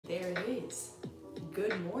There it is.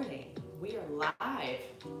 Good morning. We are live.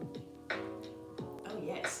 Oh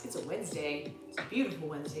yes, it's a Wednesday. It's a beautiful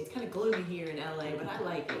Wednesday. It's kind of gloomy here in LA, but I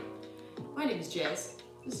like it. My name is Jez.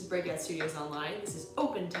 This is BreakOut Studios Online. This is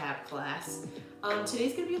open tap class.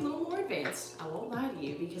 Today's gonna be a little more advanced. I won't lie to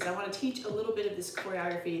you because I want to teach a little bit of this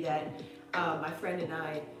choreography that my friend and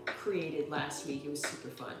I created last week. It was super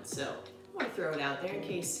fun. So I want to throw it out there in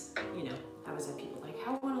case, you know, I was at people like,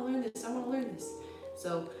 I want to learn this, I want to learn this.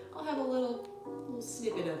 So I'll have a little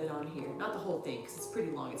snippet of it on here. Not the whole thing because it's pretty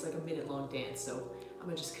long. It's like a minute-long dance. So I'm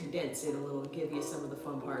going to just condense it a little and give you some of the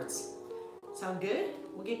fun parts. Sound good?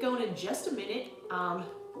 We'll get going in just a minute.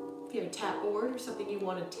 If you have a tap board or something you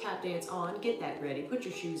want to tap dance on, get that ready. Put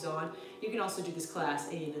your shoes on. You can also do this class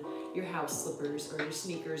in your house slippers or your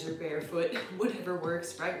sneakers or barefoot, whatever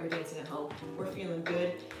works, right? We're dancing at home. We're feeling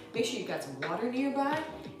good. Make sure you've got some water nearby,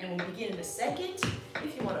 and we'll begin in a second.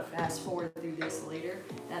 If you want to fast forward through this later,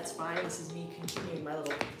 that's fine. This is me continuing my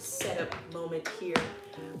little setup moment here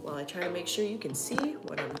while I try to make sure you can see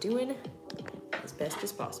what I'm doing as best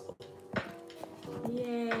as possible.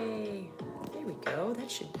 Yay! There we go. That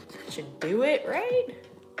should do it, right?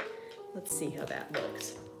 Let's see how that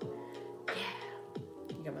looks. Yeah.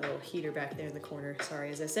 Got my little heater back there in the corner.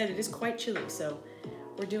 Sorry, as I said, it is quite chilly, so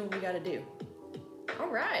we're doing what we gotta do. All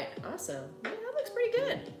right, awesome. Yeah, that looks pretty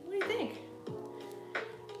good. What do you think?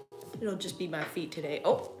 It'll just be my feet today.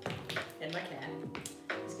 Oh, and my cat.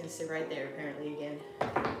 He's gonna sit right there apparently again.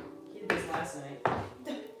 He did this last night.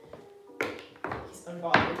 He's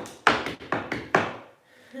unbothered.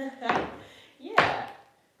 Yeah.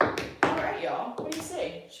 All right, y'all. What do you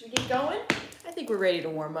say? Should we get going? I think we're ready to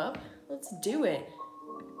warm up. Let's do it.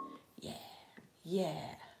 Yeah.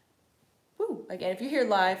 Yeah. Woo. Again, if you're here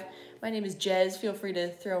live, my name is Jez. Feel free to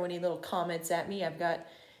throw any little comments at me. I've got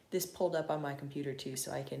this pulled up on my computer too,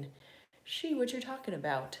 so I can see what you're talking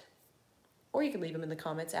about. Or you can leave them in the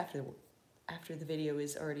comments after the video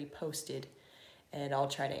is already posted, and I'll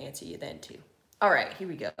try to answer you then too. All right, here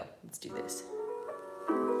we go. Let's do this.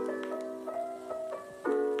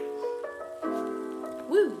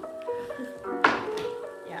 Woo!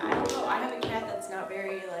 Yeah, I don't know. I have a cat that's not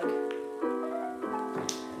very,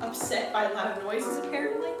 upset by loud noises,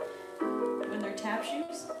 apparently, when they're tap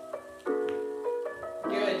shoes.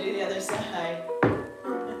 Good, do the other side.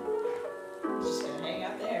 He's just gonna hang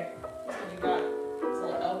out there. You've got his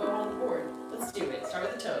little elbow on the board. Let's do it.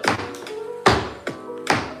 Start with the toes.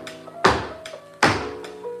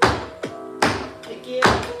 Pick it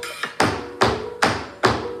up.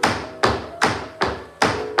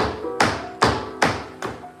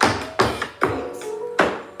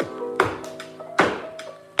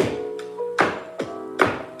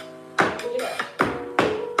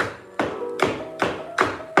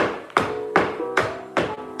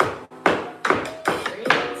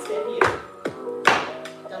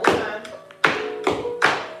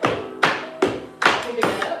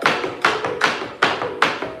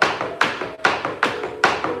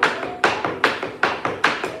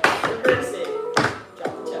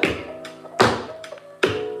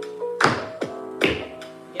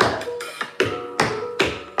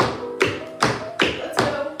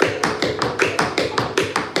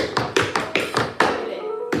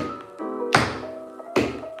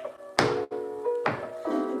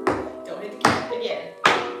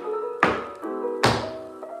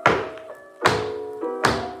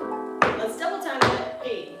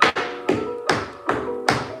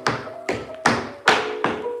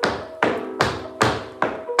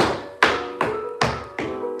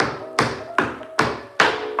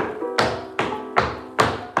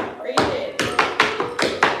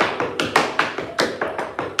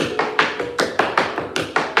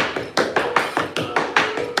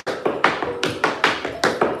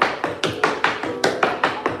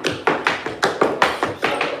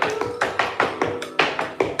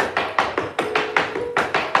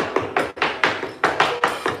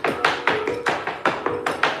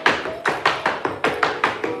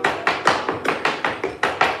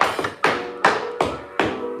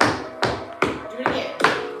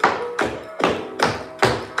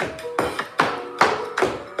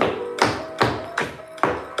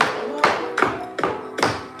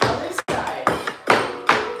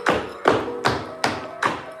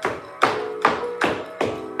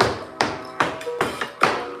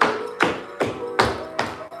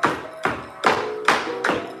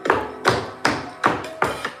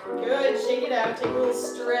 Take a little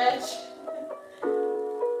stretch.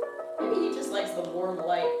 Maybe he just likes the warm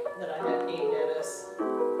light that I have aimed at us.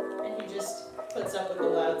 And he just puts up with the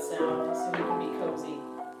loud sound so he can be cozy.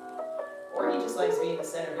 Or he just likes being the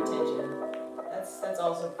center of attention. That's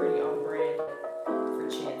also pretty on brand for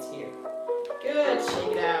Chance Good,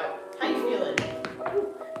 shake it out. How you feeling?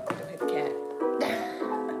 Don't hit the cat.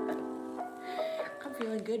 I'm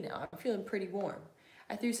feeling good now. I'm feeling pretty warm.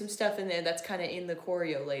 I threw some stuff in there that's kind of in the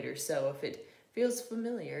choreo later, so if it feels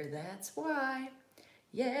familiar, that's why.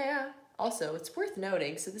 Yeah. Also, it's worth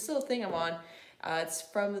noting, so this little thing I'm on, it's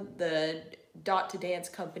from the Dot to Dance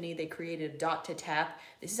company. They created a Dot to Tap.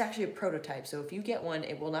 This is actually a prototype, so if you get one,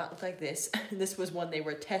 it will not look like this. This was one they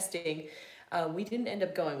were testing. We didn't end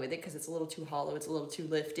up going with it because it's a little too hollow, it's a little too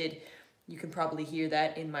lifted. You can probably hear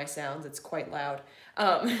that in my sounds, it's quite loud.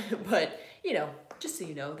 But, you know, just so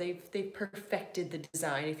you know, they've perfected the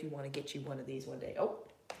design if you want to get you one of these one day. Oh,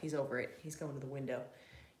 he's over it. He's going to the window.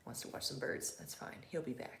 He wants to watch some birds. That's fine. He'll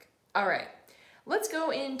be back. All right, let's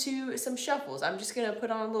go into some shuffles. I'm just going to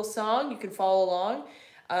put on a little song. You can follow along.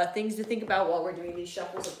 Things to think about while we're doing these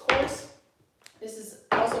shuffles, of course. This is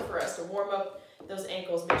also for us to warm up those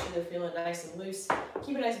ankles, make sure they're feeling nice and loose.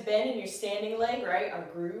 Keep a nice bend in your standing leg, right? Our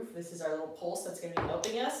groove. This is our little pulse that's going to be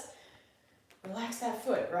helping us. Relax that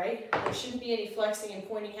foot, right? There shouldn't be any flexing and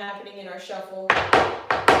pointing happening in our shuffle.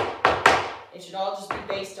 It should all just be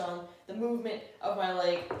based on the movement of my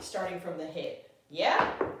leg starting from the hip.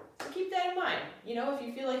 Yeah? So keep that in mind. You know, if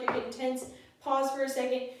you feel like you're getting tense, pause for a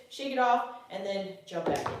second, shake it off, and then jump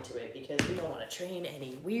back into it because we don't want to train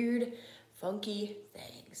any weird, funky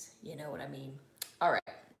things. You know what I mean? All right,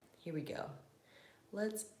 here we go.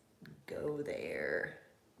 Let's go there.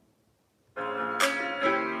 Hey.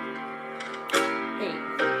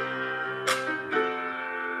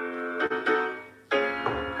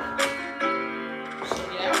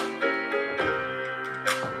 Shake it out.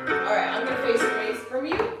 All right, I'm gonna face away from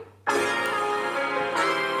you. It's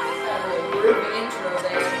got a little groovy intro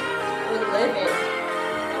there. We're living.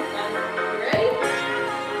 You ready?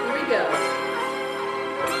 Here we go.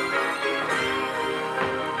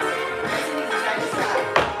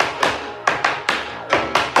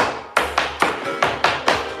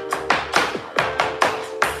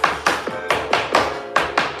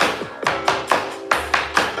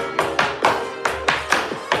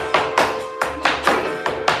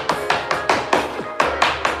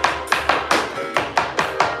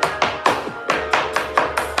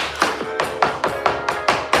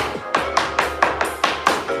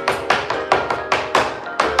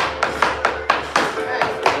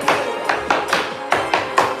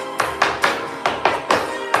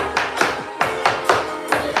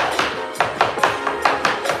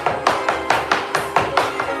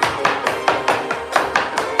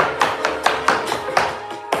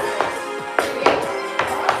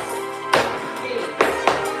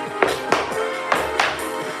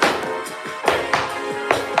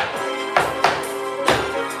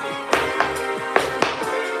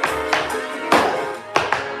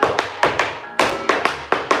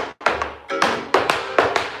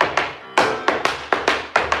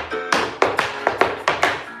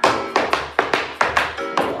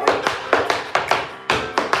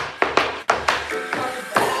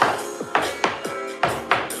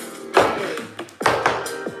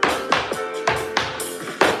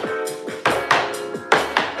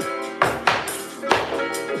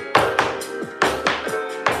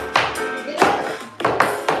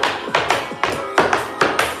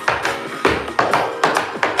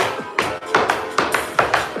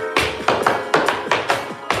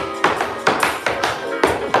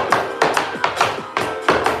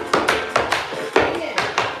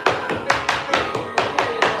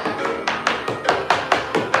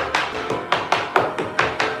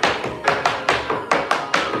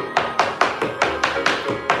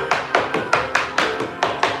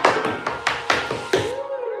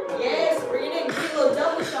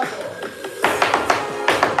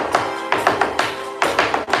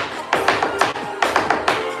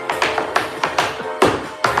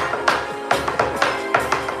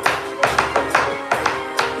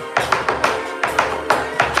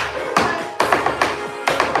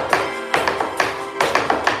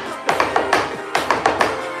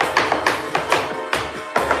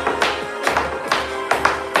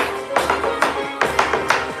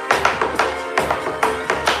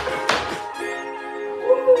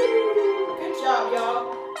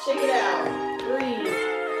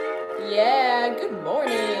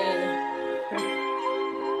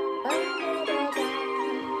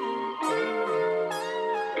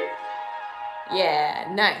 Yeah,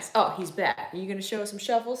 nice. Oh, he's back. Are you gonna show us some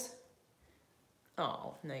shuffles?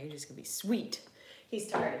 Oh, no, you're just gonna be sweet. He's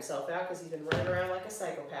tired himself out because he's been running around like a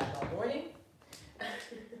psychopath all morning.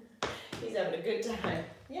 He's having a good time.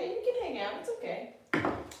 Yeah, you can hang out. It's okay.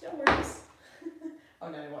 No worries. Oh,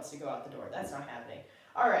 no, he wants to go out the door. That's not happening.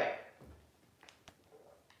 All right.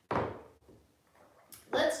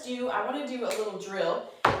 I want to do a little drill,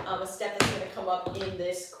 a step that's going to come up in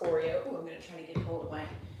this choreo. Oh, I'm going to try to get hold of my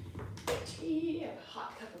tea. I have a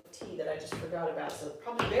hot cup of tea that I just forgot about, so it's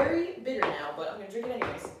probably very bitter now, but I'm going to drink it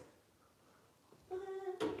anyways.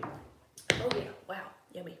 Oh yeah, wow,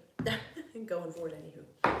 yummy. Going for it anywho.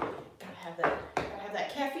 Gotta have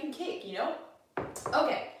that caffeine kick, you know?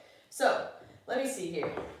 Okay, so let me see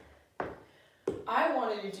here. I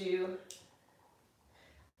wanted to do,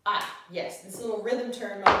 yes, this little rhythm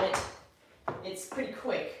turn moment. It's pretty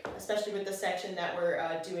quick, especially with the section that we're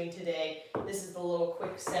doing today. This is the little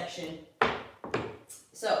quick section.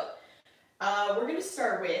 So, we're gonna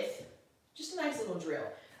start with just a nice little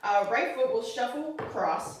drill. Right foot will shuffle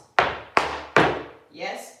across.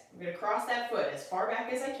 Yes, I'm gonna cross that foot as far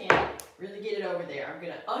back as I can. Really get it over there. I'm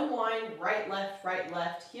gonna unwind, right, left,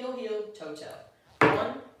 heel, heel, toe, toe.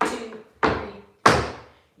 1, 2, 3.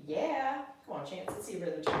 Yeah. Come on, Chance. Let's see a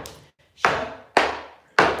rhythm turn. Shuffle.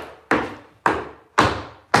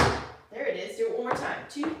 There it is. Do it one more time.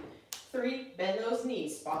 2, 3. Bend those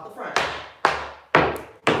knees. Spot the front. I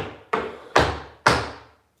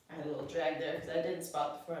had a little drag there because I didn't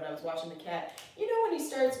spot the front. I was watching the cat. You know when he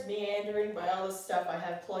starts meandering by all this stuff I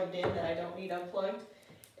have plugged in that I don't need unplugged?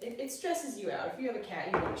 It stresses you out. If you have a cat,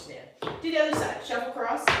 you understand. Do the other side. Shuffle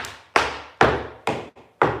cross.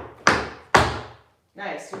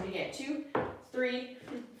 Nice. Do it again. 2, 3,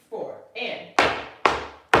 4. And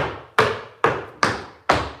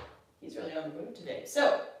he's really on the move today.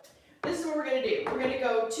 So this is what we're going to do. We're going to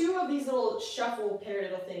go 2 of these little shuffle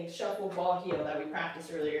paradiddle things, shuffle ball heel that we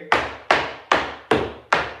practiced earlier.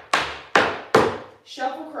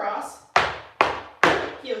 Shuffle cross,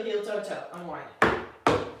 heel, heel, toe, toe, unwind.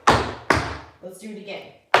 Let's do it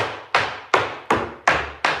again.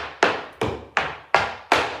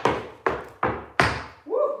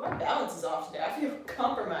 Woo, my balance is off today. I feel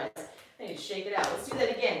compromised. I need to shake it out. Let's do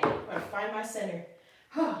that again. I'm going to find my center.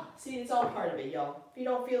 See, it's all part of it, y'all. If you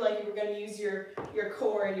don't feel like you were going to use your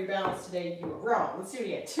core and your balance today, you were wrong. Let's do it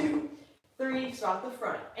again. 2, 3, spot the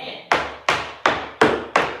front. And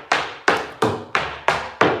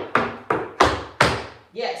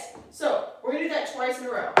yes. So we're going to do that twice in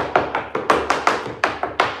a row.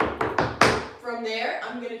 From there,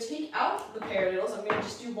 I'm going to take out the paradiddles. I'm going to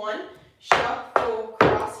just do 1. Shuffle,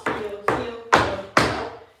 cross, heel, heel,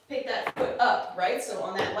 heel. Pick that foot up, right? So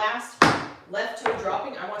on that last left toe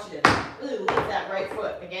dropping, I want you to really lift that right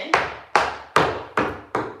foot. Again.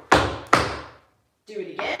 Do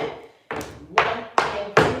it again. 1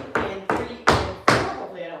 and 2 and 3 and 4.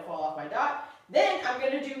 Hopefully I don't fall off my dot. Then I'm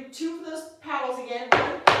going to do 2 of those paddles again.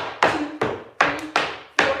 1, 2, 3,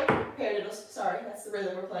 4. Paradiddles. Sorry, that's the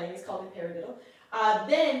rhythm we're playing. It's called a paradiddle.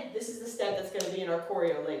 Then this is the step that's going to be in our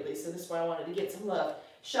choreo lately. So this is why I wanted to get some love.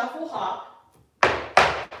 Shuffle, hop.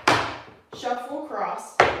 Shuffle,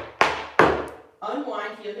 cross.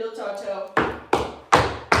 Unwind, heel, heel, toe, toe.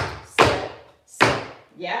 Step, step.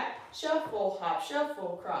 Yeah. Shuffle, hop,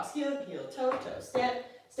 shuffle, cross, heel, heel, toe, toe. Step,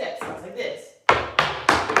 step. Sounds like this.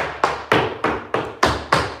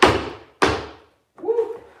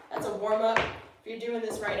 Woo. That's a warm up. If you're doing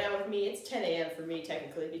this right now with me, it's 10 a.m. for me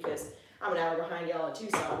technically because I'm an hour behind y'all in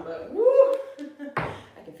Tucson, but woo!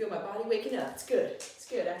 I can feel my body waking up. It's good. It's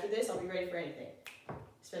good. After this, I'll be ready for anything.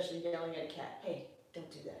 Especially yelling at a cat. Hey,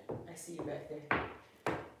 don't do that. I see you back there.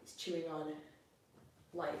 He's chewing on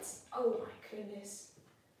lights. Oh my goodness.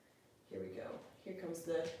 Here we go. Here comes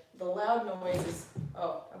the loud noises.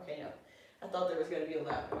 Oh, okay, no. I thought there was going to be a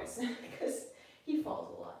loud noise because he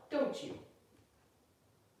falls a lot. Don't you?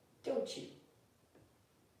 Don't you?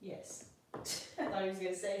 Yes. I thought he was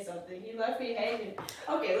going to say something. He left me hanging.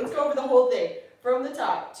 Okay, let's go over the whole thing. From the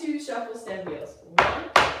top, 2 shuffle stem heels. 1,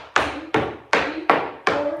 2, 3,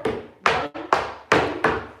 4. 1, 2,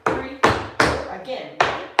 3, 4. Again. 1,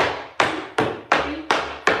 2, 3,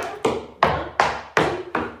 4. 1,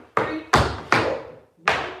 2, 3, 4. 1, 2, 3, 4.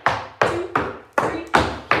 1, 2,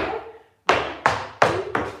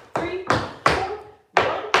 3, 4.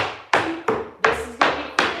 1, 2. This is going to be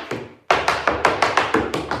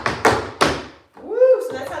quick. Woo!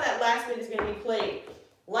 So that's how that last bit is going to be played.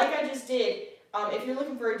 Like I just did, if you're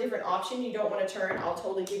looking for a different option, you don't want to turn, I'll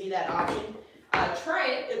totally give you that option. Try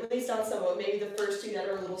it, at least on some of maybe the first 2 that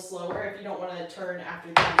are a little slower, if you don't want to turn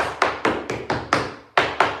after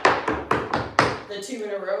the 2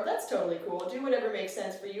 in a row. That's totally cool. Do whatever makes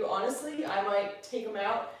sense for you. Honestly, I might take them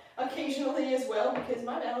out occasionally as well because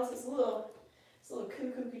my balance is a little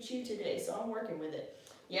cuckoo-cuckoo today, so I'm working with it.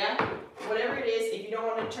 Yeah? Whatever it is, if you don't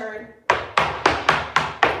want to turn,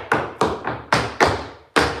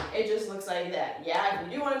 it just looks like that. Yeah,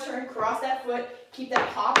 if you do want to turn, cross that foot, keep that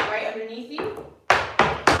hop right underneath you.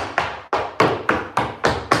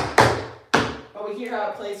 hear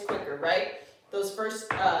how it plays quicker, right? Those first,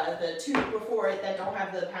 the two before it that don't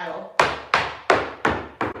have the paddle.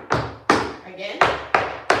 Again.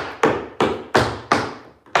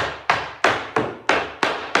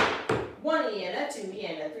 One E and a 2 E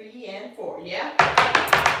and a 3 E and 4, yeah?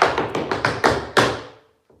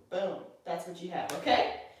 Boom. That's what you have,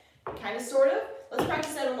 okay? Kind of, sort of. Let's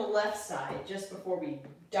practice that on the left side just before we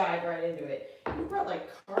dive right into it. You brought like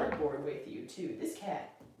cardboard with you too. This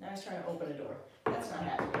cat. Now he's trying to open a door. That's not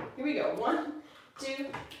happening. Here we go. 1, 2,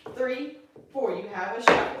 3, 4. You have a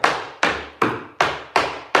shuffle.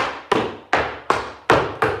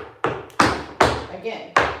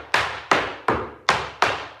 Again.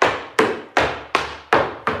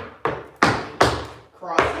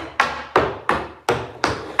 Cross it.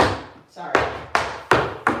 Sorry.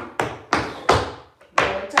 One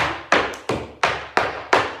more time.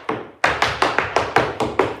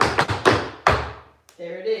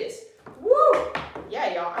 There it is. Woo!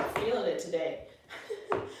 Yeah, y'all, I'm feeling it today.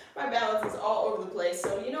 My balance is all over the place,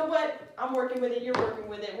 so you know what? I'm working with it, you're working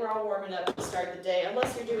with it, we're all warming up to start the day,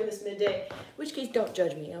 unless you're doing this midday, in which case don't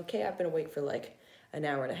judge me, okay? I've been awake for like an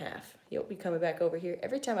hour and a half. You'll be coming back over here.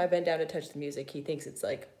 Every time I bend down to touch the music, he thinks it's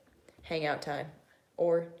like hangout time,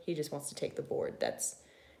 or he just wants to take the board. That's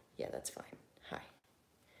fine. Hi.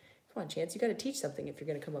 Come on, Chance, you gotta teach something if you're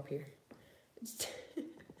gonna come up here.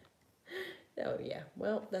 Oh yeah,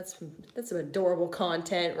 well, that's some adorable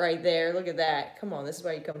content right there. Look at that. Come on, this is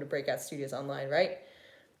why you come to Breakout Studios online, right?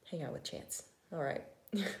 Hang out with Chance. All right.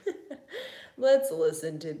 Let's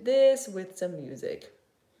listen to this with some music.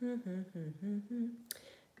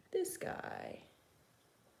 This guy.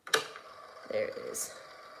 There it is.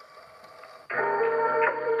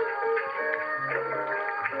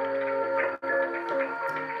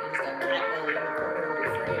 He's got cat belly in the corner of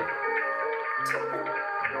your frame.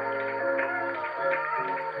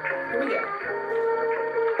 Here we go.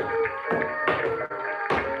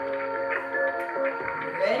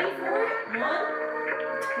 Ready for it? 1,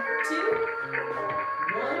 2,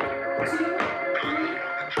 1, 2, 3,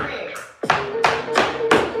 break.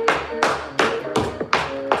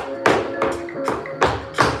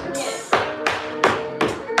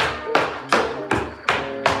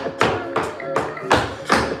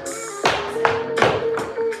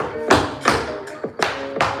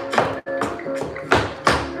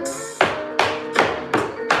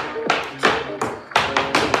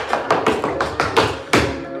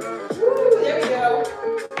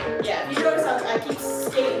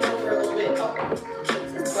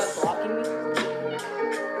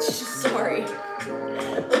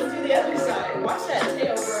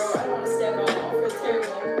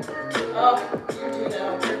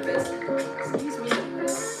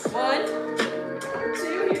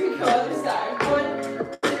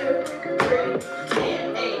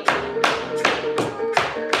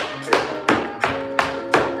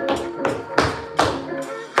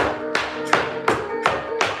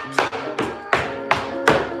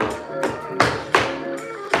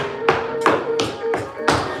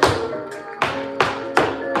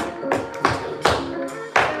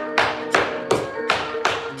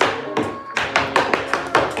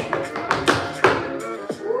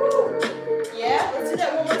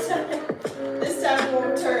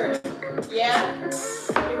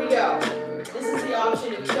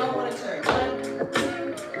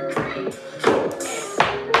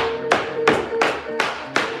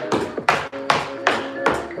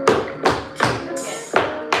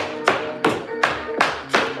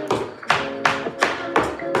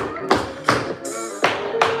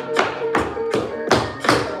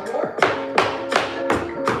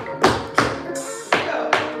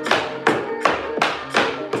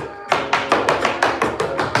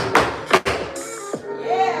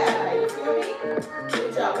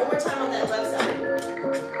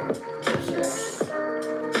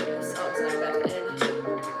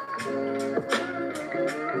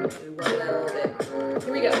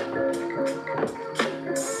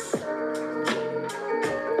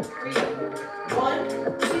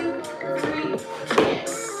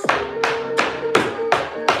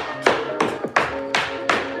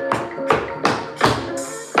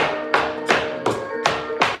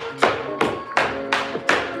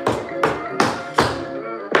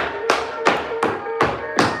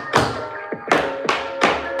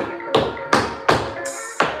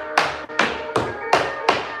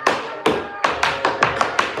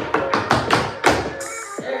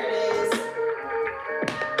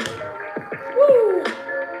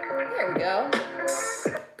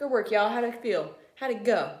 Y'all, how'd it feel? How'd it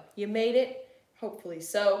go? You made it? Hopefully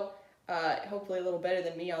so. Hopefully a little better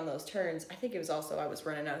than me on those turns. I think it was also I was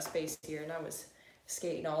running out of space here and I was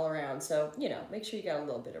skating all around. So, you know, make sure you got a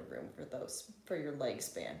little bit of room for those, for your leg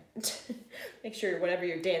span. Make sure whatever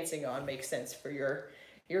you're dancing on makes sense for your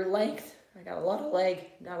length. I got a lot of leg,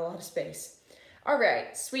 not a lot of space. All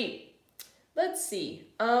right, sweet. Let's see.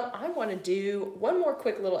 I want to do one more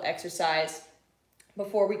quick little exercise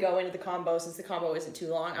before we go into the combo, since the combo isn't too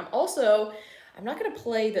long. I'm not going to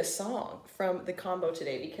play the song from the combo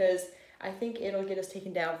today because I think it'll get us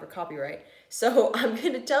taken down for copyright. So I'm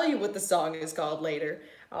going to tell you what the song is called later.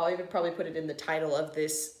 I'll even probably put it in the title of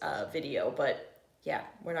this video, but yeah,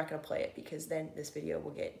 we're not going to play it because then this video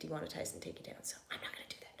will get demonetized and taken down. So I'm not going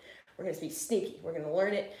to do that. We're going to be sneaky. We're going to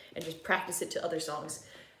learn it and just practice it to other songs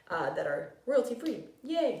that are royalty free.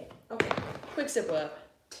 Yay. Okay, quick sip of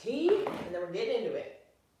tea, and then we're getting into it.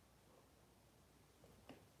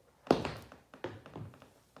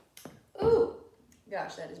 Ooh,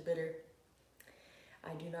 gosh, that is bitter.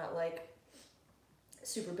 I do not like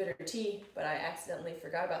super bitter tea, but I accidentally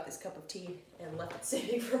forgot about this cup of tea and left it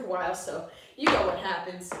sitting for a while, so you know what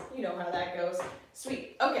happens. You know how that goes.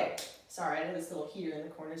 Sweet. Okay. Sorry, I know this little heater in the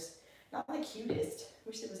corner's not the cutest.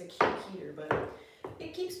 Wish it was a cute heater, but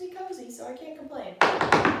it keeps me cozy, so I can't complain.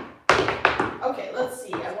 Okay, let's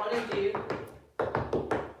see. I want to do...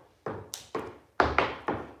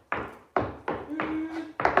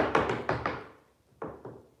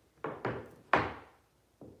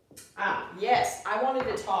 Yes, I wanted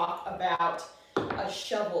to talk about a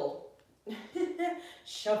shovel.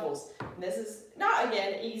 Shovels. And this is not,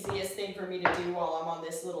 again, easiest thing for me to do while I'm on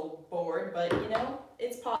this little board, but, you know,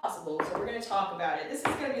 it's possible. So we're going to talk about it. This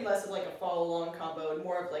is going to be less of like a follow-along combo and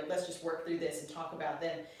more of like, let's just work through this and talk about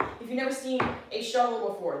them. If you've never seen a shovel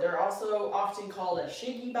before, they're also often called a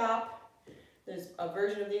shiggy bop. There's a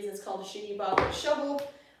version of these that's called a shiggy bop. A shovel,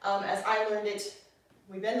 as I learned it,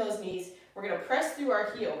 we bend those knees. We're going to press through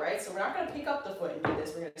our heel, right? So we're not going to pick up the foot and do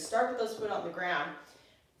this. We're going to start with those foot on the ground,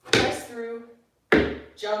 press through,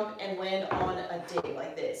 jump, and land on a dig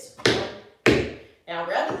like this. Now,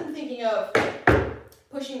 rather than thinking of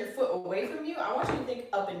pushing your foot away from you, I want you to think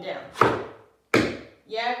up and down.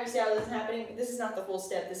 Yeah, we see how this is happening? This is not the full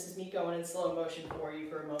step. This is me going in slow motion for you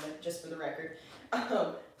for a moment, just for the record.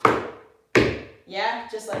 Yeah,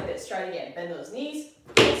 just like this. Try it again. Bend those knees.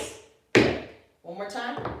 Yes. One more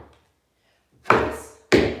time. Yes.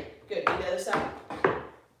 Good. Do the other side.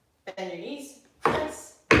 Bend your knees.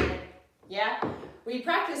 Yes. Yeah. We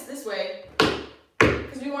practice this way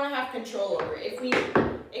because we want to have control over it. If we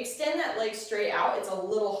extend that leg straight out, it's a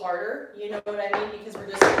little harder. You know what I mean? Because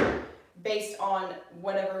we're just based on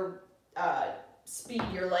whatever speed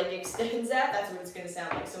your leg extends at. That's what it's going to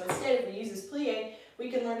sound like. So instead, if we use this plie,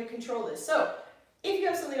 we can learn to control this. So if you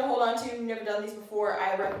have something to hold on to, you've never done these before,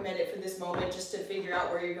 I recommend it for this moment just to figure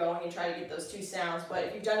out where you're going and try to get those two sounds. But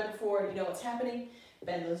if you've done it before and you know what's happening,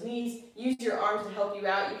 bend those knees, use your arms to help you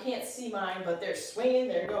out. You can't see mine, but they're swinging,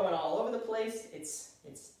 they're going all over the place. It's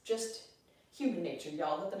just human nature,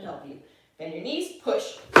 y'all. Let them help you. Bend your knees,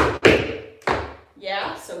 push.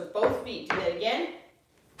 Yeah, so both feet. Do that again.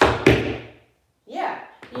 Yeah,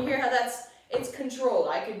 you hear how it's controlled.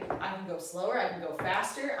 I can go slower, I can go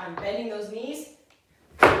faster. I'm bending those knees.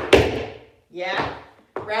 Yeah,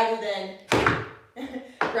 rather than,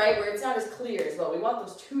 right, where it's not as clear as well. We want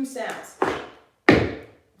those two sounds.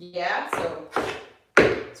 Yeah, so,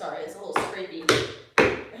 sorry, it's a little scrapey.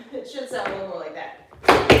 It should sound a little more like that.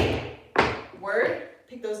 Word,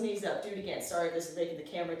 pick those knees up, do it again. Sorry, this is making the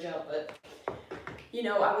camera jump, but, you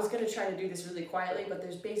know, I was going to try to do this really quietly, but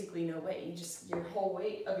there's basically no way. Your whole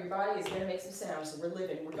weight of your body is going to make some sounds, so we're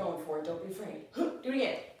living, we're going for it, don't be afraid. Do it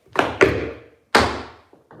again.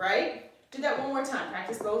 Right? Do that one more time,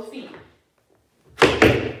 practice both feet.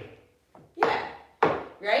 Yeah.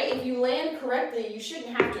 Right? If you land correctly, you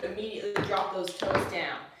shouldn't have to immediately drop those toes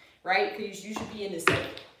down, right? Because you should be in this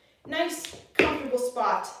like nice, comfortable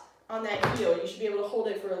spot on that heel. You should be able to hold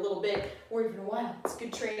it for a little bit or even a while. It's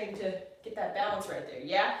good training to get that balance right there,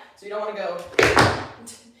 yeah? So you don't want to go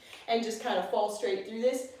and just kind of fall straight through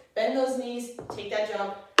this. Bend those knees, take that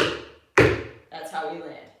jump. That's how we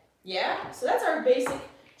land. Yeah? So that's our basic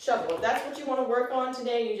shovel. If that's what you want to work on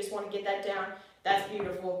today and you just want to get that down, that's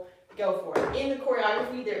beautiful. Go for it. In the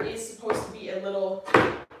choreography, there is supposed to be a little,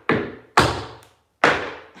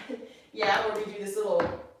 yeah, where we do this little,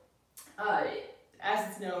 as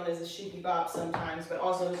it's known as a shiggy bop sometimes, but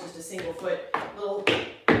also it's just a single foot, little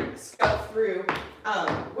scuff through.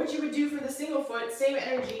 What you would do for the single foot, same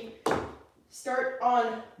energy, start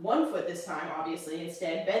on one foot this time, obviously,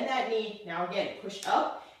 instead. Bend that knee. Now again, push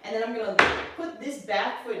up, and then I'm going to put this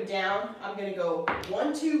back foot down. I'm going to go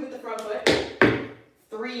 1, 2 with the front foot.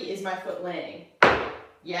 3 is my foot landing.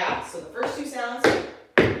 Yeah, so the first two sounds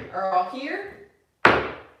are all here.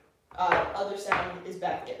 other sound is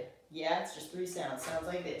back there. Yeah, it's just 3 sounds. Sounds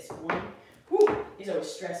like this. 1, whoo. These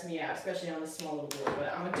always stress me out, especially on this small little board.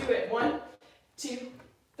 But I'm gonna do it. 1, 2,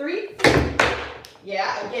 3.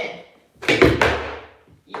 Yeah, again.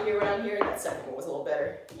 You hear what I'm hearing? That second one was a little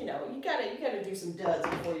better. You know, you gotta do some duds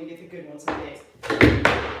before you get the good ones some days.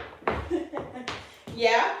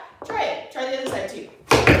 Yeah, try it. Try the other side too.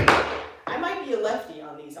 I might be a lefty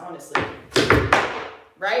on these, honestly.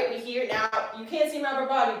 Right? We hear now. You can't see my upper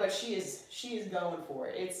body, but she is going for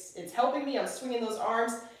it. It's helping me. I'm swinging those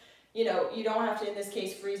arms. You know, you don't have to, in this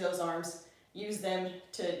case, freeze those arms. Use them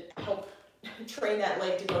to help train that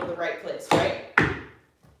leg to go to the right place, right?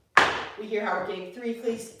 We hear how we're getting 3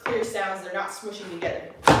 clear sounds. They're not smushing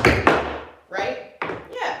together. Right?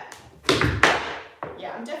 Yeah.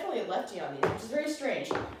 Yeah, I'm definitely a lefty on these, which is very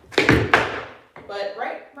strange. But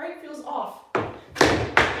right feels off.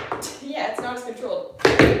 Yeah, it's not as controlled.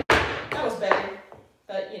 That was better.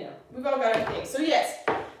 But, you know, we've all got our things. So, yes,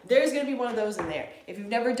 there's going to be one of those in there. If you've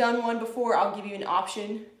never done one before, I'll give you an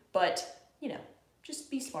option. But, you know,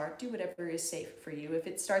 just be smart. Do whatever is safe for you. If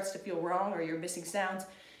it starts to feel wrong or you're missing sounds,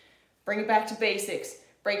 bring it back to basics.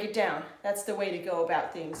 Break it down. That's the way to go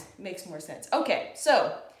about things. It makes more sense. Okay,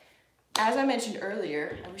 so, as I mentioned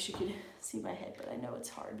earlier, I wish you could see my head, but I know it's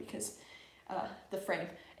hard because the frame,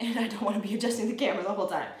 and I don't want to be adjusting the camera the whole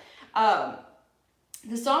time.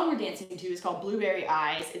 The song we're dancing to is called Blueberry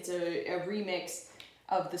Eyes. It's a remix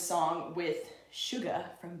of the song with Suga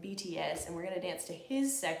from BTS, and we're going to dance to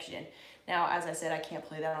his section. Now, as I said, I can't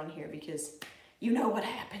play that on here because you know what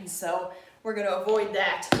happens, so we're going to avoid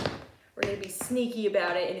that. We're going to be sneaky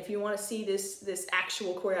about it, and if you want to see this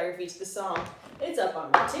actual choreography to the song, it's up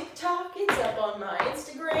on my TikTok, it's up on my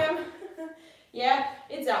Instagram. Yeah,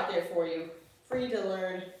 it's out there for you. Free to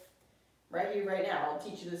learn right here, right now. I'll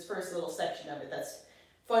teach you this first little section of it. That's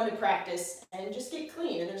fun to practice and just get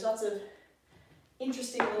clean. And there's lots of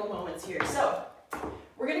interesting little moments here. So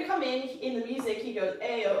we're going to come in the music. He goes,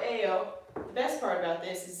 ayo, ayo. The best part about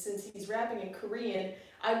this is since he's rapping in Korean,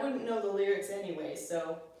 I wouldn't know the lyrics anyway.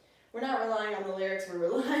 So we're not relying on the lyrics. We're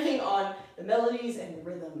relying on the melodies and the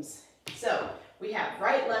rhythms. So we have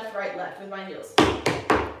right, left with my heels.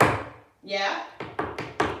 Yeah?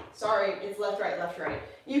 Sorry, it's left, right.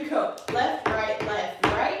 You go left,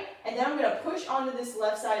 right, and then I'm going to push onto this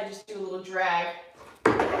left side and just do a little drag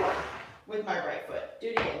with my right foot. Do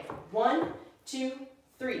it again. 1, 2,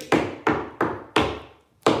 3.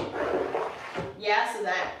 Yeah, so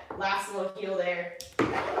that last little heel there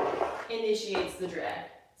initiates the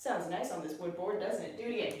drag. Sounds nice on this wood board, doesn't it? Do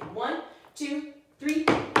it again. 1, 2, 3.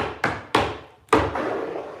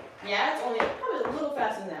 Yeah, it's only probably a little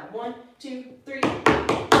faster than that. 1, 2, 3.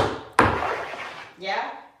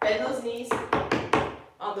 Yeah, bend those knees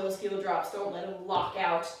on those heel drops. Don't let them lock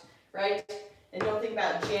out, right? And don't think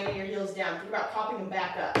about jamming your heels down. Think about popping them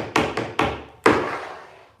back up.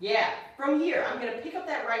 Yeah, from here, I'm going to pick up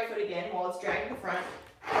that right foot again while it's dragging the front.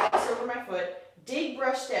 Cross over my foot. Dig,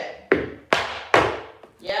 brush, step.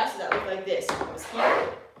 Yeah, so that looked like this. I was here.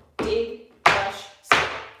 Dig, brush, step.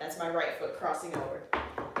 That's my right foot crossing over.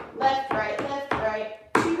 Left, right,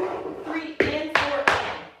 2, 3, and 4,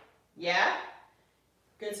 and. Yeah?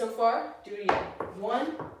 Good so far? Do it again.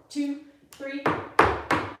 1, 2, 3.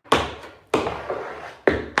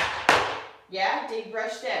 Yeah? Dig,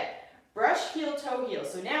 brush, step. Brush, heel, toe, heel.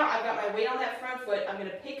 So now I've got my weight on that front foot. I'm going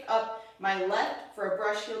to pick up my left for a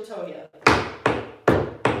brush, heel, toe, heel.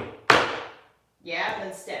 Yeah?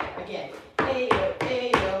 Then step. Again. Ayo,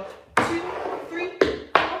 ayo. 2, 3,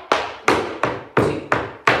 4, 2.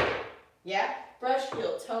 Yeah? Brush,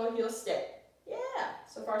 heel, toe, heel, step. Yeah.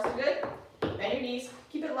 So far, so good. Bend your knees.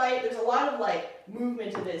 Keep it light. There's a lot of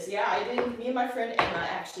movement to this. Yeah, me and my friend Emma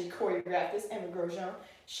actually choreographed this. Emma Grosjean.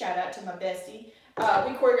 Shout out to my bestie.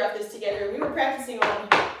 We choreographed this together. We were practicing on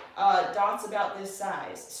dots about this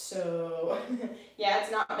size. So yeah,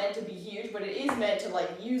 it's not meant to be huge, but it is meant to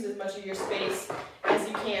use as much of your space as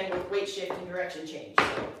you can with weight shift and direction change.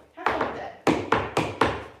 So have fun with that.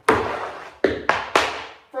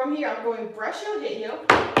 From here, I'm going brush heel, hit heel,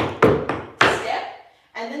 step,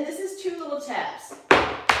 and then this is 2 little taps.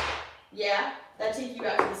 Yeah, that take you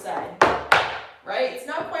out to the side. Right? It's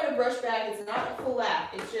not quite a brush back. It's not a full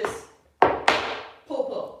lap. It's just pull,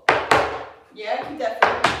 pull. Yeah, keep that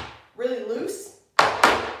foot really loose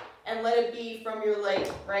and let it be from your leg,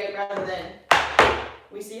 right? Rather than,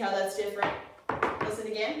 we see how that's different. Listen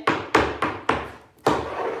again.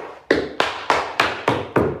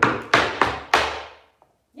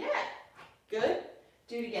 Yeah, good.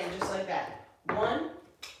 Do it again, just like that. 1,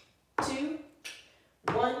 2,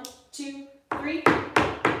 1, 2, 3.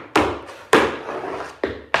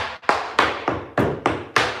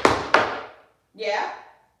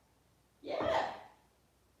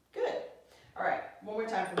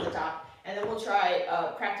 we'll try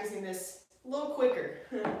practicing this a little quicker.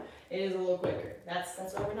 It is a little quicker. That's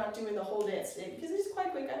why we're not doing the whole dance today, because it is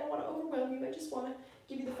quite quick. I don't want to overwhelm you. I just want to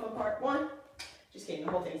give you the fun part. One, just kidding,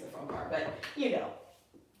 the whole thing's the fun part, but you know,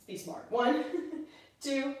 let's be smart. 1,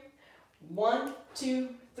 2, 1, 2,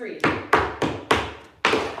 3.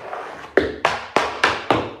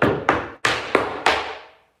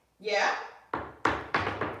 Yeah?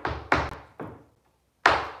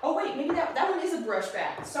 Oh wait, maybe that one is a brush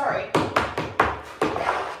back. Sorry.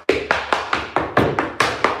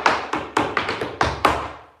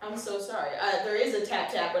 I'm so sorry. There is a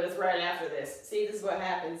tap tap, but it's right after this. See, this is what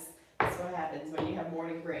happens. This is what happens when you have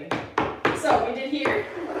morning brain. So we did here.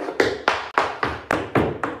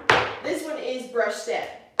 This one is brush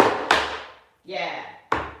step. Yeah.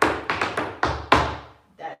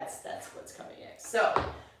 That's what's coming next. So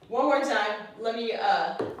one more time. Let me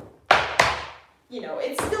you know,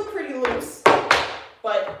 it's still pretty loose,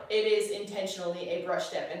 but it is intentionally a brush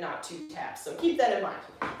step and not 2 taps. So keep that in mind.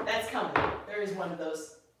 That's coming. There is one of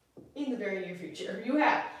those in the very near future. You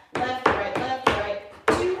have left, right,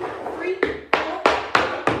 2, 3, 4,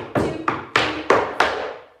 1, 2, 3, 4.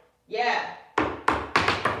 Yeah.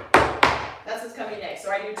 That's what's coming next.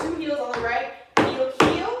 So I do 2 heels on the right, heel,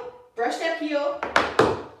 heel, brush step, heel,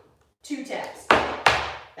 2 taps.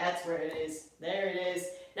 That's where it is. There it is.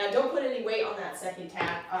 Now don't put any weight on that second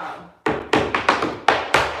tap.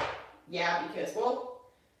 Yeah, because, well,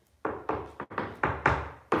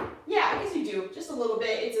 yeah, I guess you do, just a little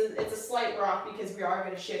bit. It's a slight rock because we are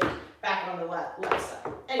going to shift back on the left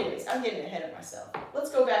side. Anyways, I'm getting ahead of myself. Let's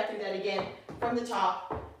go back through that again from the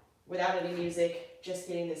top without any music, just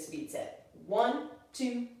getting this beat set. 1,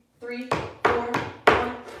 2, 3, 4,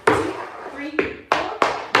 1, 2, 3, 4.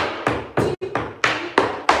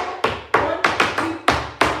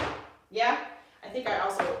 Yeah, I think I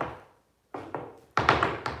also,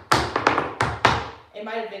 it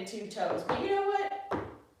might have been 2 toes, but you know what?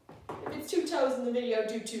 If it's 2 toes in the video,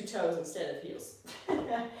 do 2 toes instead of heels.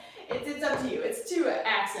 It's up to you. It's 2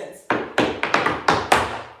 accents.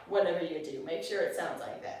 Whatever you do, make sure it sounds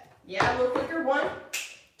like that. Yeah, a little quicker. 1,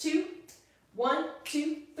 2, 1,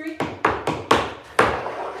 2, 3.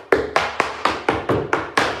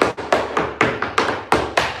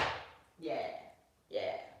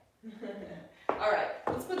 All right,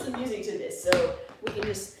 let's put some music to this so we can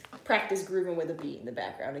just practice grooving with a beat in the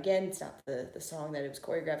background. Again, it's not the song that it was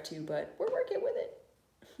choreographed to, but we're working with it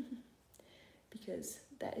because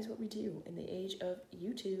that is what we do in the age of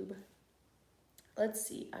YouTube. Let's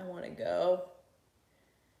see, I want to go.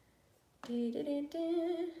 I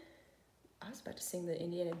was about to sing the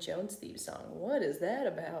Indiana Jones theme song. What is that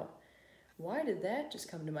about? Why did that just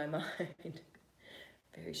come to my mind?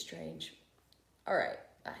 Very strange. All right.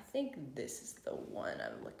 I think this is the one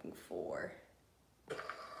I'm looking for.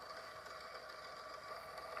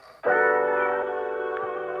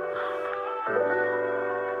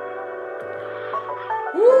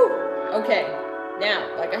 Woo! Okay, now,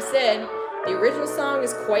 like I said, the original song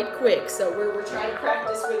is quite quick, so we're trying to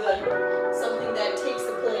practice with something that takes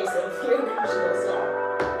the place of the original song.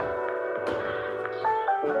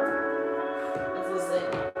 Let's listen.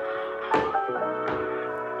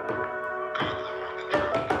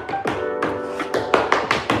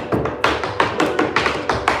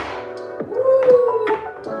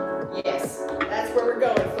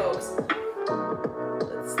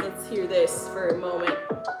 This for a moment.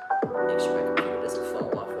 Make sure my computer doesn't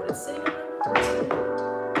fall off when it's sitting on.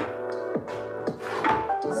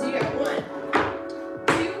 So you got 1,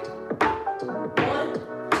 2, 1,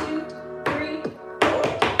 2, 3, 4.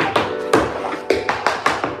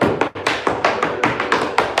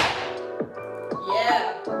 Yeah,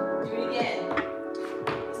 do it again.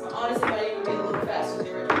 This honestly might even be a little faster than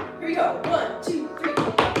the original. Here we go. 1, 2, 3.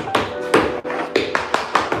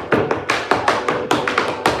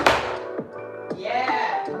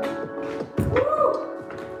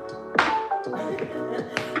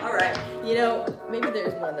 You know, maybe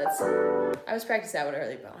there's one that's, I was practicing that one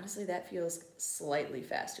earlier, but honestly that feels slightly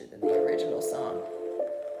faster than the original song.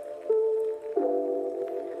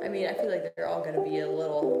 I mean, I feel like they're all going to be a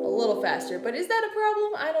little faster, but is that a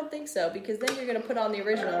problem? I don't think so, because then you're going to put on the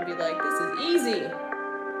original and be like, this is easy.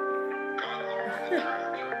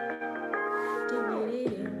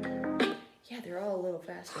 Yeah, they're all a little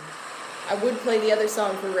faster. I would play the other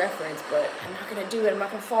song for reference, but I'm not going to do it. I'm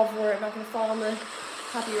not going to fall for it. I'm not going to fall on the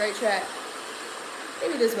copyright track.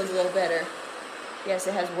 Maybe this one's a little better. Yes,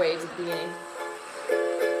 it has waves at the beginning.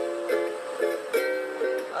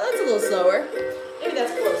 Oh, that's a little slower. Maybe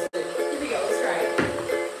that's closer. Here we go, let's try it.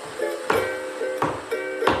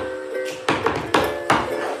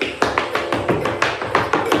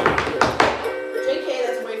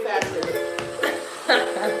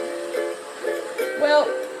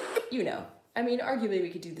 I mean, arguably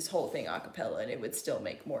we could do this whole thing a cappella and it would still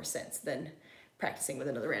make more sense than practicing with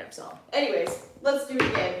another random song. Anyways, let's do it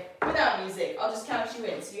again without music. I'll just count you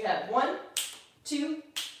in. So you have 1, 2,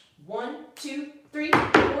 1, 2, 3, 4,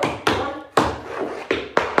 1.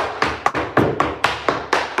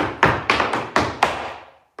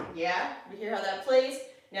 Yeah, you hear how that plays?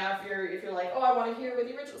 Now if you're like, oh, I want to hear with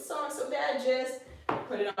the original song so bad, Jez,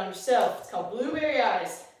 put it on yourself. It's called Blueberry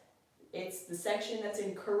Eyes. It's the section that's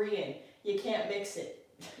in Korean. You can't mix it.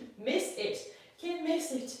 Miss it. Can't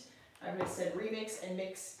mix it. I would have said remix and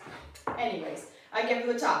mix. Anyways, I get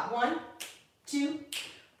from the top. 1, 2,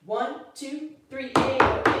 1, 2, 3, 8, 2,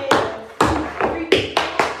 3,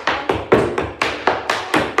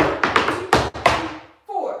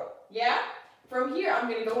 4. Yeah? From here, I'm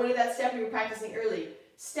going to go into that step we were practicing early.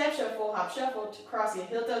 Step shuffle, hop shuffle, to cross it,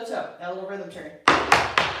 heel toe toe. That little rhythm turn.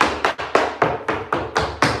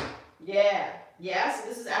 Yeah. Yeah, so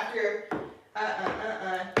this is after 2,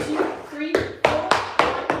 3, 4. 1,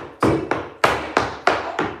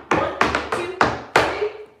 2,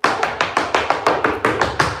 3, 4.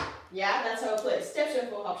 Yeah, that's how it plays. Step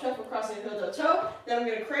shuffle, hop shuffle, cross it, heel toe toe. Then I'm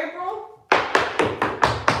going to cramp roll.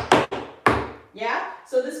 Yeah,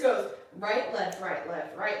 so this goes right, left, right,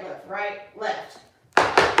 left, right, left, right, left.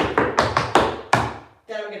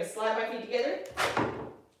 Then I'm going to slide my feet together,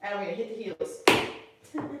 and I'm going to hit the heels.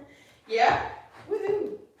 Yeah?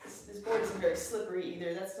 Woohoo! This board isn't very slippery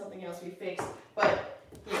either. That's something else we fixed. But,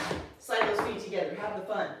 yeah, slide those feet together. Have the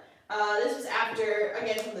fun. This is after,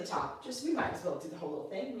 again, from the top. Just, we might as well do the whole little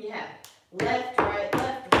thing. We have left, right,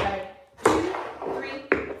 2, 3,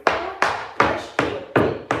 4, push, heel,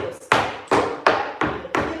 hit, heel, step, back, heel,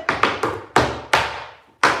 hip.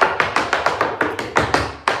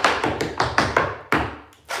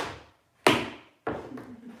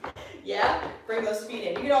 Yeah? Bring those feet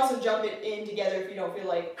in. You can also jump it in together if you don't feel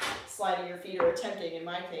like sliding your feet or attempting, in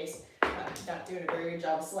my case. Not doing a very good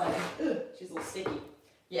job of sliding. Ugh, she's a little sticky.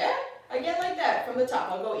 Yeah? Again, like that, from the top.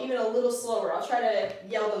 I'll go even a little slower. I'll try to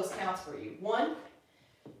yell those counts for you. 1,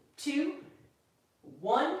 2,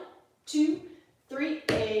 1, 2, 3,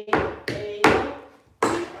 8, 8, 1,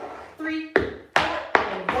 2, 3, 4,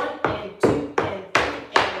 and 1, and 2, and 3,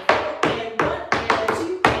 and 4, and 1, and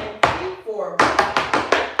 2, and 3, 4.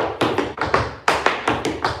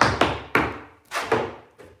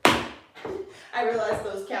 I realized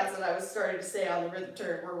those counts that I was starting to say on the rhythm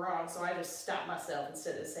turn were wrong, so I just stopped myself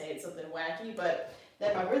instead of saying something wacky, but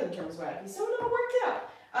then my rhythm turn was wacky, so it all worked out.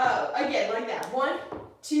 Again, like that. 1,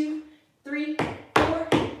 2, 3, 4,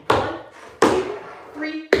 1, 2,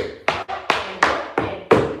 3, 4, and 1, and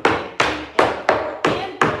 2, and 3, and 4,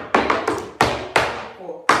 and 1, and 2, and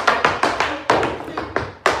 4.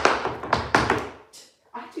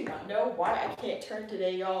 I do not know why I can't turn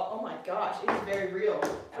today, y'all. Oh my gosh, it was very real.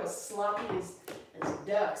 I was sloppy as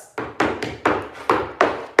ducks.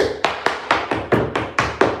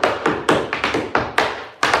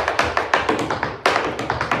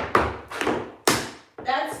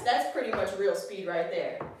 That's pretty much real speed right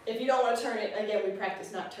there. If you don't want to turn it, again, we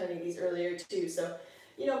practiced not turning these earlier too, so,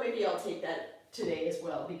 you know, maybe I'll take that today as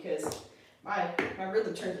well, because my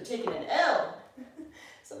rhythm turns are taking an L.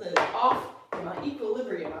 Something is off in my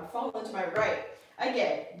equilibrium. I'm falling to my right.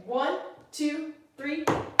 Again, 1, 2, 3,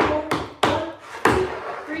 4, 1, 2,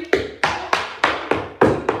 3, 4.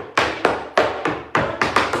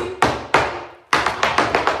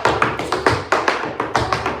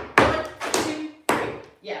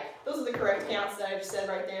 Said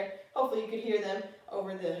right there. Hopefully you could hear them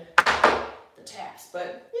over the taps.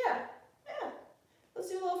 But yeah. Let's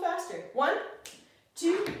do a little faster. 1,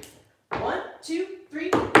 2, 1, 2, 3,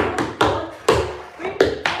 4, 1, 2, 3, 4,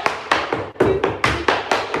 2,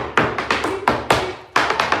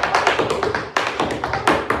 3,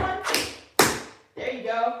 4. There you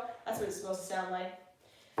go. That's what it's supposed to sound like.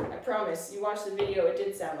 I promise. You watch the video, it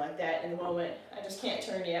did sound like that in the moment. I just can't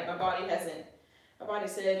turn yet. My body hasn't. My body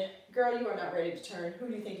said, girl, you are not ready to turn. Who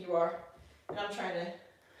do you think you are? And I'm trying to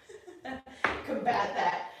combat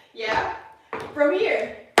that. Yeah? From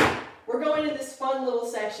here, we're going to this fun little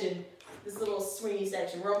section, this little swingy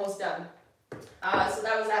section. We're almost done. So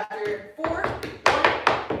that was after 4,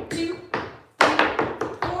 1, 2, 3,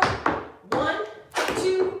 4, 1,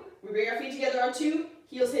 2. We bring our feet together on 2,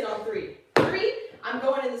 heels hit on 3. 3, I'm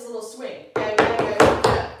going in this little swing.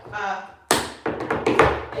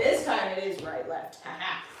 This time it is right, left.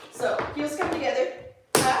 Haha. So heels come together.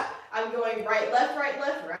 I'm going right, left, right,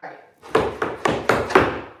 left, right.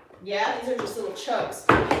 Yeah, these are just little chugs.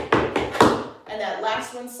 And that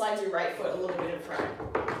last one slides your right foot a little bit in front.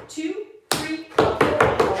 2, 3, 4,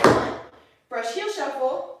 1. Brush heel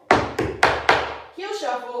shuffle. Heel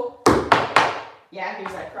shuffle. Yeah,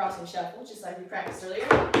 here's that crossing shuffle, just like we practiced earlier.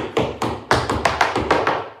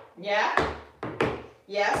 Yeah.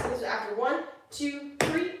 Yeah, so this is after 1, 2,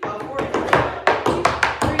 3, 4, 1, 2,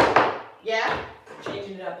 3. Yeah.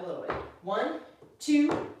 Changing it up a little bit. 1,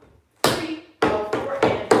 2, 3, 4,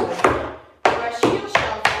 and 1. Brush heel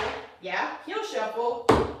shuffle. Yeah, heel shuffle.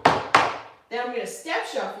 Then I'm going to step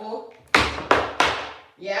shuffle.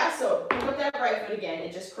 Yeah, so pick up that right foot again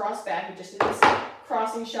and just cross back. You just do this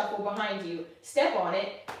crossing shuffle behind you. Step on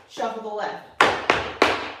it, shuffle the left.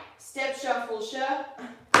 Step, shuffle,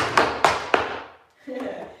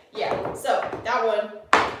 yeah, so that one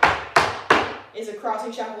is a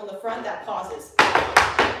crossing shuffle in the front that pauses.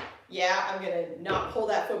 Yeah, I'm going to not pull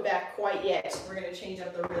that foot back quite yet. We're going to change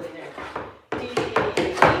up the rhythm there. D, D, D,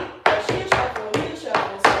 D, D. Brush heel shuffle, step,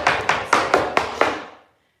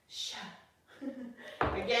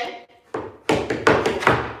 again.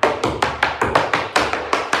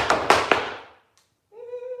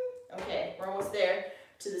 Okay, we're almost there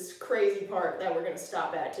to this crazy part that we're going to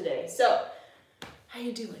stop at today. So, how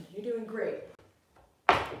you doing? You're doing great.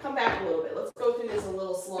 Come back a little bit. Let's go through this a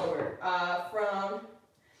little slower. From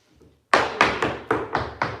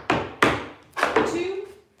 2,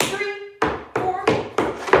 3, 4, 1.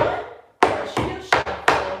 Brush heel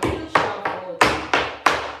shuffle, heel shuffle.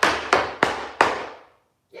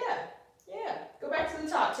 Yeah. Go back to the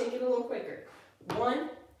top. Take it a little quicker. 1,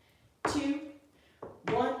 2,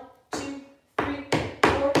 1, 2, 3,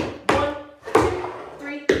 4, 1, 2,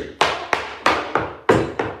 3,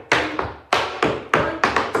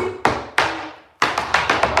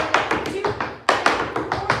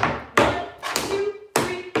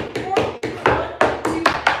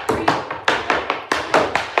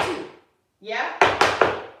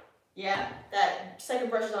 2,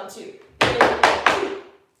 brush is on 2.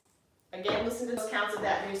 Again, listen to those counts of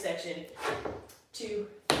that new section. 2,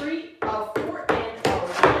 3, 4, and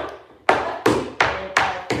 1, 2, and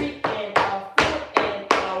 3, and 4,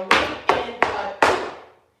 and 1, and 2.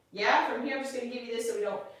 Yeah, from here I'm just going to give you this so we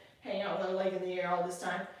don't hang out with our leg in the air all this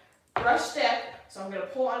time. Brush step, so I'm going to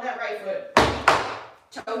pull on that right foot.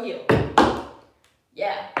 Toe heel.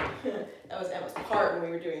 Yeah, that was Emma's part when we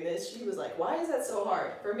were doing this. She was like, why is that so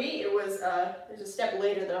hard? For me, it was, there's a step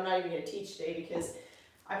later that I'm not even going to teach today because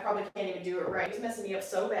I probably can't even do it right. It was messing me up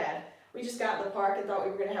so bad. We just got in the park and thought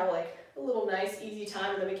we were going to have like a little nice, easy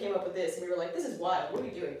time, and then we came up with this, and we were like, this is wild. What are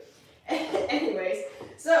we doing? Anyways,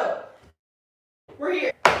 so, we're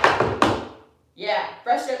here. Yeah,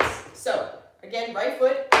 brush steps. So, again, right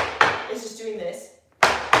foot is just doing this.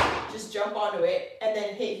 Just jump onto it, and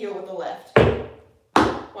then hit heel with the left.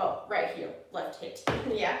 Well, right heel, left hit.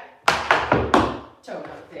 Yeah. Toe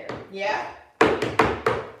out there. Yeah.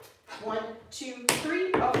 1, 2,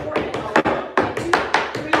 3, 4, and 1, 2,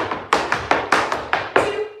 3,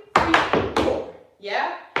 2, 3, 4.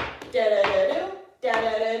 Yeah. Da da da do, da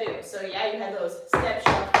da da do. So yeah, you had those step,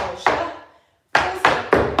 shuffle, step,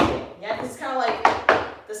 yeah, this is kind of like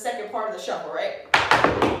the second part of the shuffle, right?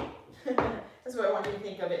 That's what I want you to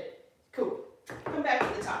think of it. Cool. Come back to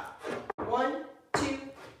the top. 1, 2,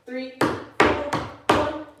 3, 4,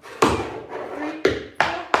 1, 2, 3, 4.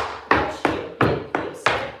 Brush, heel, heel,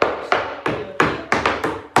 step, brush, heel, heel.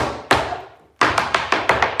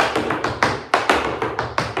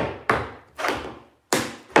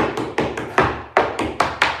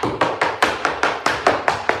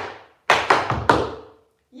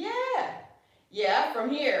 Yeah, from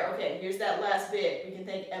here, okay, here's that last bit. We can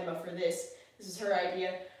thank Emma for this. This is her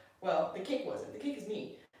idea. Well, the kick wasn't. The kick is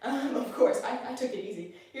me. Of course, I took it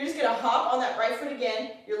easy. You're just going to hop on that right foot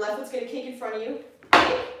again. Your left foot's going to kick in front of you.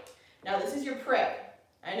 Now, this is your prep.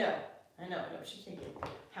 I know, she's thinking,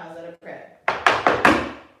 how's that a prep?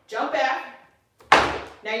 Jump back.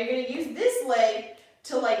 Now, you're going to use this leg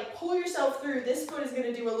to, like, pull yourself through. This foot is going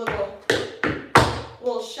to do a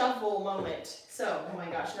little shuffle moment. So, oh my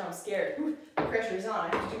gosh, now I'm scared. Ooh, the pressure is on.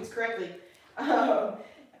 I have to do this correctly.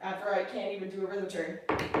 After I can't even do a rhythm turn.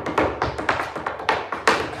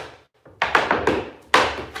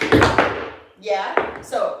 Yeah,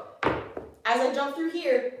 so as I jump through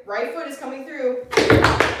here, right foot is coming through.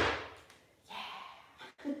 Yeah.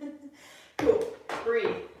 Cool.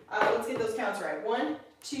 Breathe. Let's get those counts right. 1,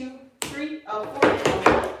 2, 3, 4, 1, 2, 3,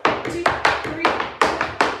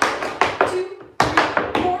 2,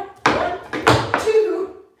 3, 4, 1,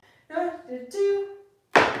 2, 2.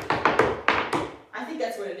 I think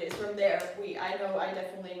that's what it is. From there, I know I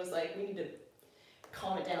definitely was like, we need to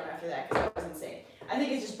calm it down after that because that was insane. I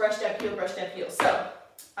think it's just brush, step, heel, brush, step, heel. So,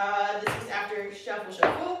 this is after shuffle,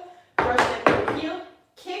 shuffle, brush, step, heel,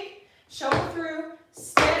 kick, shuffle through,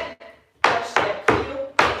 step, brush, step,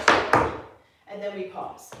 heel, brush, step, heel. And then we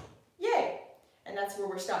pause. Yay! and that's where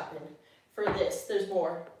we're stopping for this. There's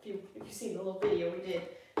more. If you've seen the little video we did,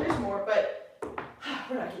 there's more, but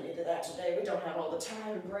we're not getting into that today. We don't have all the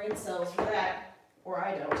time and brain cells for that, or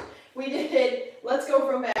I don't. We did, let's go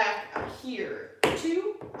from back here.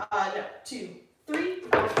 2, 3, 4, 2, 3,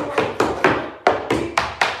 1,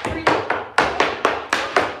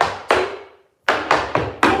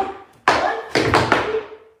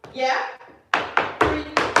 yeah, 3,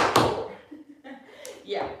 4.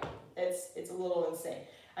 Yeah, it's a little insane.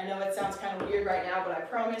 I know it sounds kind of weird right now, but I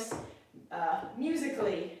promise,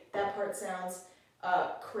 musically, that part sounds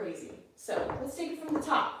crazy. So let's take it from the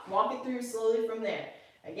top. Walk it through slowly from there.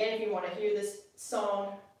 Again, if you want to hear this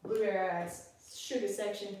song, Blueberry Eyes, Sugar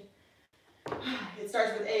Section, it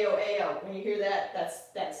starts with A-O, A-O. When you hear that,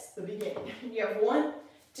 that's the beginning. You have 1,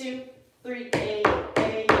 2, 3, A-O,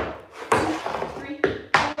 A-O.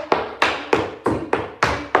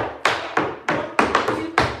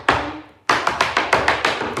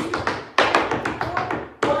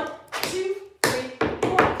 2, 3,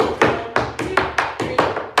 4,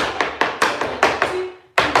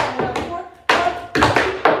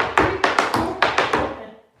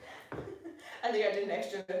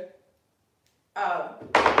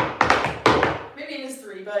 maybe it is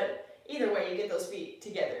 3, but either way, you get those feet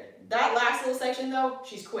together. That last little section, though,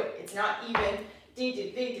 she's quick. It's not even.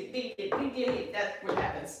 That's what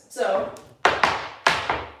happens. So,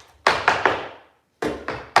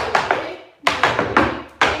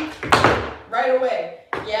 right away.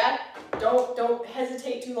 Yeah, don't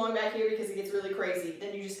hesitate too long back here because it gets really crazy.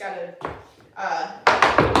 Then you just gotta.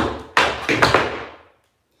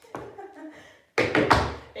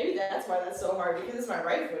 Maybe that's why that's so hard, because it's my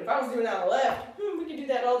right foot. If I was doing it on the left, we could do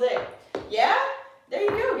that all day. Yeah? There you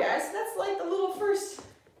go, guys. That's like the little first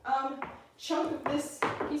chunk of this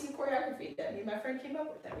piece of choreography that me and my friend came up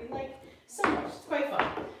with that we like so much. It's quite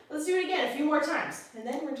fun. Let's do it again a few more times. And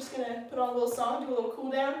then we're just going to put on a little song, do a little cool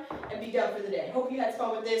down, and be done for the day. Hope you had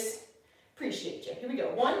fun with this. Appreciate you. Here we go.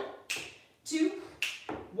 1, 2,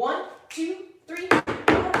 1, 2, 3, 4,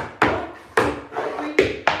 1, 2, 3.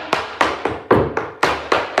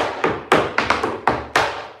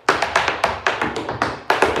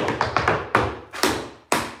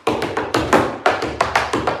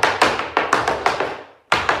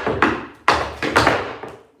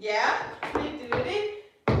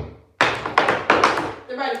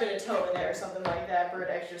 Something like that for an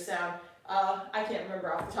extra sound. I can't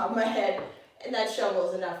remember off the top of my head, and that shovel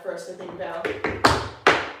is enough for us to think about.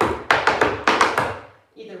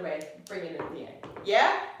 Either way, bring it at the end.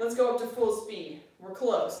 Yeah? Let's go up to full speed. We're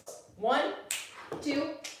close. 1,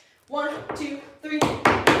 2, 1, 2, 3.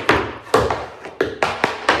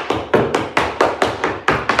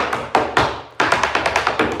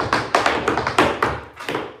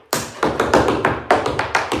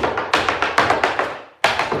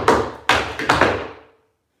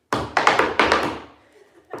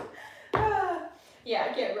 Yeah,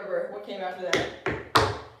 I can't remember what came after that.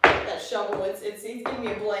 That shovel, it's giving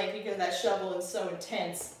me a blank because that shovel is so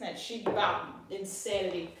intense. That sheet about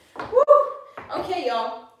insanity. Woo! Okay,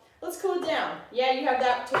 y'all, let's cool it down. Yeah, you have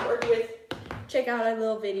that to work with. Check out our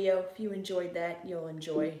little video. If you enjoyed that, you'll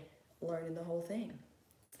enjoy learning the whole thing.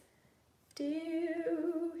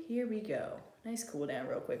 Here we go. Nice cool down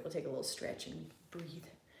real quick. We'll take a little stretch and breathe.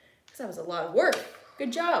 Because that was a lot of work.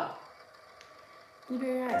 Good job.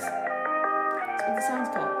 Blueberry Eyes. That's what the song's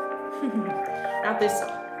called. Not this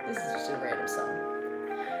song. This is just a random song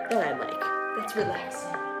that I like. That's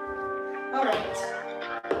relaxing. All right.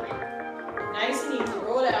 Nice and easy.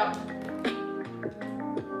 Roll it out.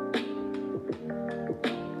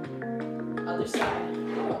 Other side. I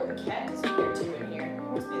don't know where the cat disappeared to in here. It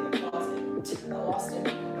must be in the closet. I lost it.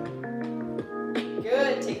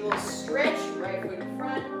 Good. Take a little stretch. Right foot in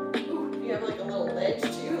front. Ooh, you have like a little ledge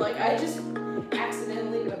too. Like I just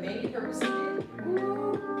accidentally, but maybe purposely did.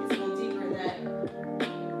 Ooh, gets a little deeper in that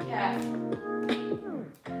calf.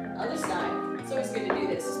 Other side. It's always good to do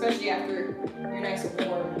this, especially after you're nice and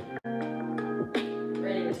warm.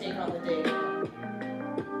 Ready to take on the day now.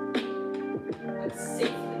 But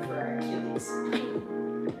safely for our Achilles.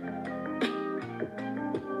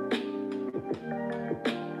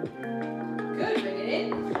 Good, bring it in.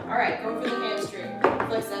 Alright, go for the hamstring.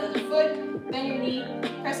 Flex that other foot, bend your knee,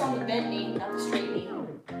 press on the bent knee, not the straight knee.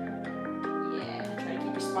 Yeah, try to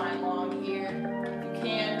keep your spine long here. If you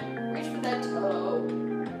can, reach for that toe.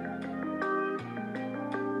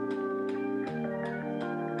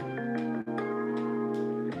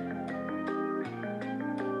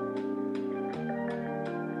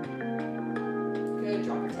 Good,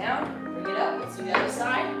 drop it down, bring it up, let's do the other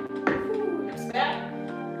side. Hips back,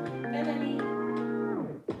 bend the knee.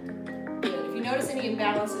 Good, if you notice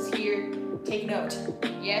here, take note.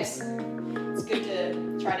 Yes, it's good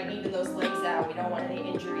to try to even those legs out. We don't want any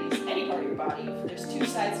injuries, any part of your body. If there's two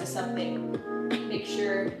sides to something, make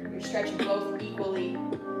sure you're stretching both equally,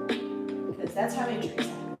 because that's how injuries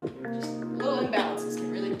happen. Just little imbalances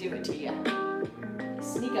can really do it to you.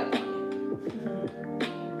 Sneak up on you.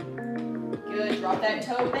 Good, drop that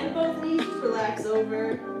toe, bend both knees, just relax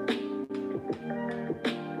over.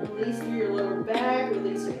 Release through your lower back,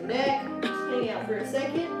 release your neck. Just hang out for a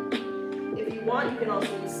second. If you want, you can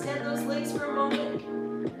also extend those legs for a moment.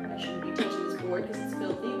 I shouldn't be touching this board because it's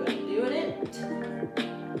filthy, but I'm doing it.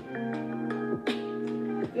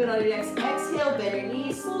 Good, on your next exhale, bend your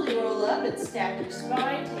knees, slowly roll up and stack your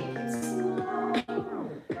spine. Take it slow.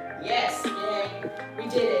 Yes, yay. We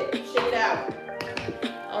did it. Shake it out.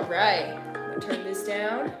 All right, I'm gonna turn this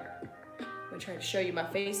down. I'm gonna try to show you my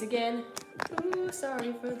face again. Ooh,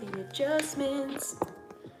 sorry for the adjustments.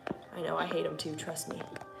 I know, I hate them too, trust me.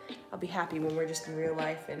 I'll be happy when we're just in real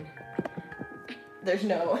life and there's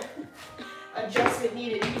no adjustment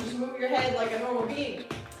needed. You can just move your head like a normal being.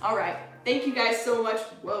 All right, thank you guys so much.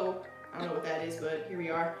 Whoa, I don't know what that is, but here we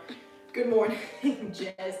are. Good morning,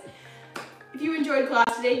 Jez. If you enjoyed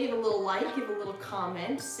class today, give a little like, give a little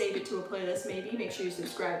comment, save it to a playlist maybe. Make sure you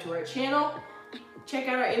subscribe to our channel. Check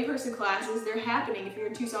out our in-person classes. They're happening. If you're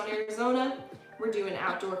in Tucson, Arizona, we're doing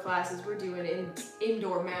outdoor classes. We're doing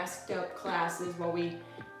indoor masked up classes while we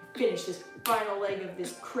finish this final leg of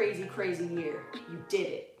this crazy, crazy year. You did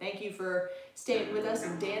it. Thank you for staying with us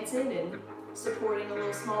and dancing and supporting a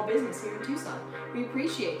little small business here in Tucson. We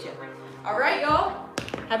appreciate you. All right, y'all.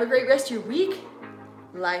 Have a great rest of your week.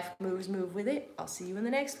 Life moves, move with it. I'll see you in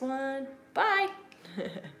the next one. Bye.